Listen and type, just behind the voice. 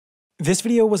This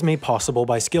video was made possible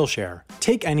by Skillshare.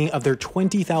 Take any of their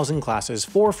 20,000 classes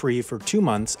for free for 2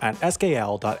 months at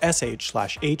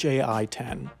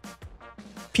skl.sh/HAI10.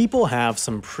 People have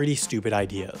some pretty stupid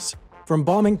ideas. From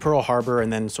bombing Pearl Harbor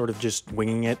and then sort of just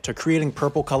winging it to creating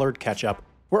purple-colored ketchup,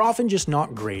 we're often just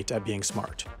not great at being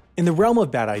smart. In the realm of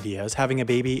bad ideas, having a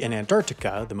baby in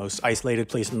Antarctica, the most isolated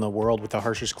place in the world with the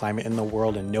harshest climate in the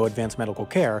world and no advanced medical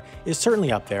care, is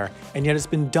certainly up there, and yet it's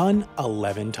been done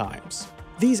 11 times.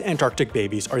 These Antarctic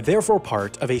babies are therefore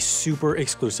part of a super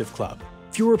exclusive club.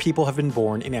 Fewer people have been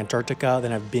born in Antarctica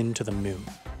than have been to the moon.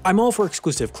 I'm all for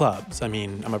exclusive clubs. I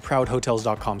mean, I'm a proud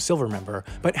Hotels.com Silver member,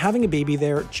 but having a baby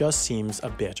there just seems a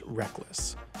bit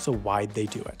reckless. So why'd they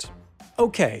do it?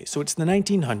 Okay, so it's the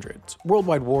 1900s.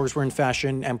 Worldwide wars were in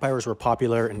fashion, empires were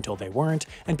popular until they weren't,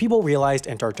 and people realized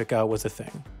Antarctica was a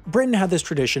thing. Britain had this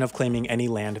tradition of claiming any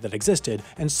land that existed,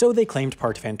 and so they claimed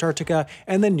part of Antarctica,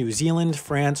 and then New Zealand,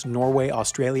 France, Norway,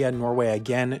 Australia, Norway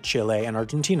again, Chile, and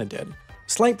Argentina did.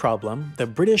 Slight problem, the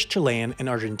British, Chilean, and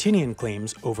Argentinian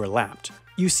claims overlapped.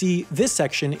 You see, this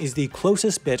section is the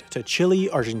closest bit to Chile,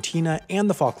 Argentina, and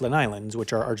the Falkland Islands,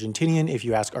 which are Argentinian if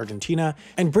you ask Argentina,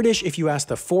 and British if you ask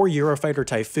the 4 Eurofighter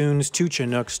Typhoons, 2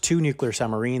 Chinooks, 2 nuclear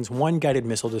submarines, 1 guided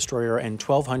missile destroyer, and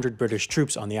 1,200 British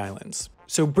troops on the islands.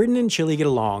 So Britain and Chile get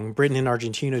along, Britain and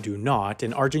Argentina do not,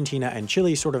 and Argentina and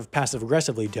Chile sort of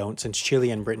passive-aggressively don't, since Chile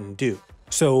and Britain do.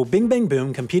 So bing bang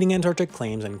boom, competing Antarctic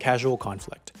claims and casual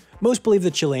conflict. Most believe the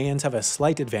Chileans have a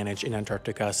slight advantage in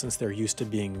Antarctica since they're used to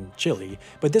being Chile,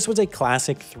 but this was a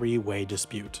classic three-way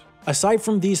dispute. Aside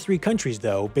from these 3 countries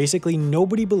though, basically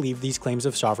nobody believed these claims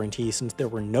of sovereignty since there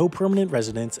were no permanent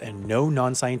residents and no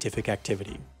non-scientific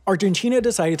activity. Argentina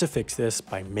decided to fix this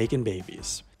by making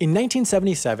babies. In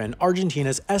 1977,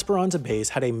 Argentina's Esperanza base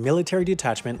had a military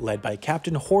detachment led by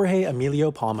Captain Jorge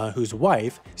Emilio Palma, whose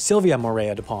wife, Silvia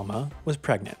Morea de Palma, was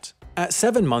pregnant. At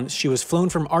 7 months, she was flown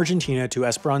from Argentina to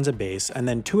Esperanza base, and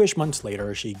then 2-ish months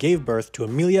later, she gave birth to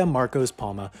Emilia Marcos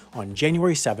Palma on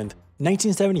January 7th,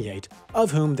 1978,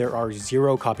 of whom there are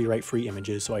 0 copyright-free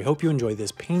images, so I hope you enjoy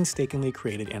this painstakingly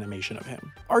created animation of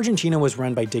him. Argentina was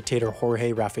run by dictator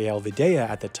Jorge Rafael Videla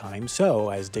at the time, so,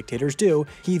 as dictators do,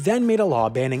 he then made a law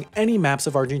banning any maps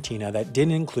of Argentina that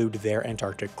didn't include their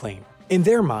Antarctic claim. In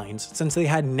their minds, since they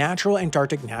had natural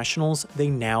Antarctic nationals, they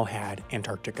now had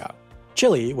Antarctica.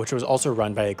 Chile, which was also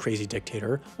run by a crazy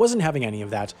dictator, wasn't having any of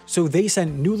that, so they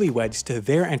sent newlyweds to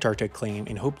their Antarctic claim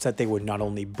in hopes that they would not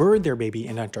only birth their baby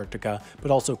in Antarctica,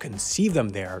 but also conceive them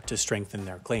there to strengthen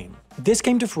their claim. This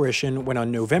came to fruition when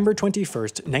on November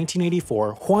 21st,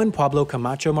 1984, Juan Pablo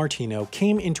Camacho Martino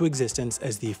came into existence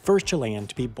as the first Chilean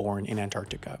to be born in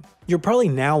Antarctica. You're probably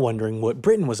now wondering what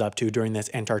Britain was up to during this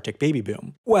Antarctic baby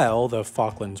boom. Well, the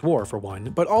Falklands War for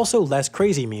one, but also less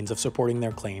crazy means of supporting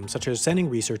their claims, such as sending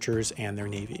researchers and their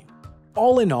navy.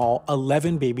 All in all,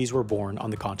 11 babies were born on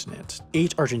the continent,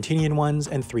 8 Argentinian ones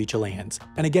and 3 Chileans,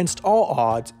 and against all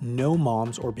odds, no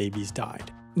moms or babies died.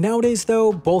 Nowadays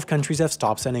though, both countries have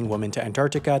stopped sending women to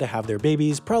Antarctica to have their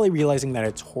babies, probably realizing that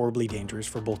it's horribly dangerous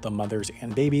for both the mothers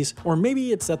and babies, or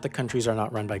maybe it's that the countries are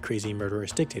not run by crazy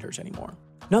murderous dictators anymore.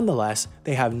 Nonetheless,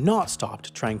 they have not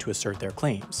stopped trying to assert their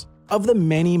claims. Of the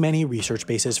many research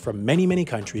bases from many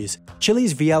countries,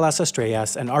 Chile's Villa Las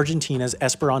Estrellas and Argentina's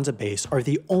Esperanza base are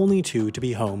the only 2 to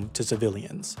be home to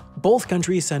civilians. Both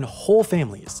countries send whole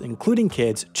families, including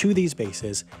kids, to these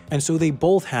bases, and so they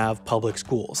both have public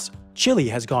schools. Chile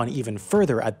has gone even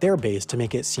further at their base to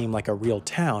make it seem like a real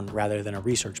town rather than a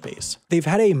research base. They've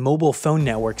had a mobile phone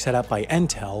network set up by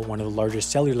Entel, one of the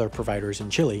largest cellular providers in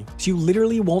Chile, so you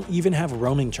literally won't even have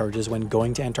roaming charges when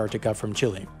going to Antarctica from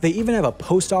Chile. They even have a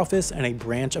post office and a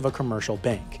branch of a commercial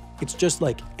bank. It's just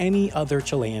like any other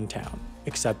Chilean town,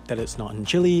 except that it's not in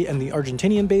Chile and the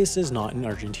Argentinian base is not in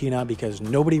Argentina because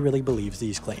nobody really believes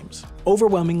these claims.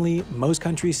 Overwhelmingly, most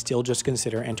countries still just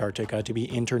consider Antarctica to be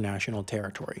international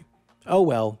territory. Oh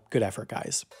well, good effort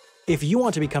guys. If you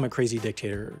want to become a crazy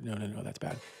dictator, no, that's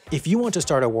bad. If you want to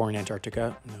start a war in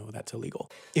Antarctica, no, that's illegal.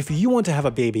 If you want to have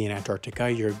a baby in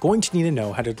Antarctica, you're going to need to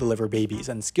know how to deliver babies,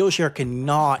 and Skillshare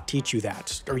cannot teach you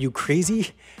that. Are you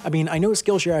crazy? I mean, I know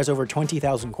Skillshare has over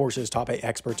 20,000 courses taught by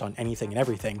experts on anything and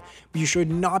everything, but you should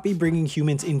not be bringing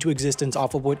humans into existence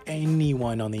off of what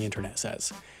anyone on the internet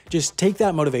says. Just take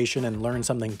that motivation and learn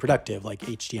something productive like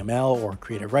HTML or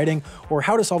creative writing, or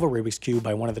how to solve a Rubik's Cube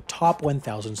by one of the top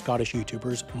 1,000 Scottish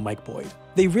YouTubers, Mike Boyd.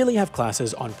 They really have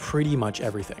classes on pretty much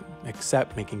everything,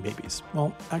 except making babies.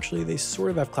 Well, actually they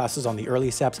sort of have classes on the early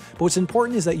steps, but what's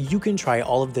important is that you can try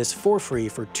all of this for free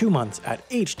for 2 months at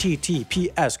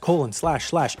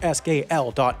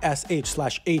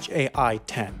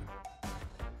https://skl.sh/HAI10.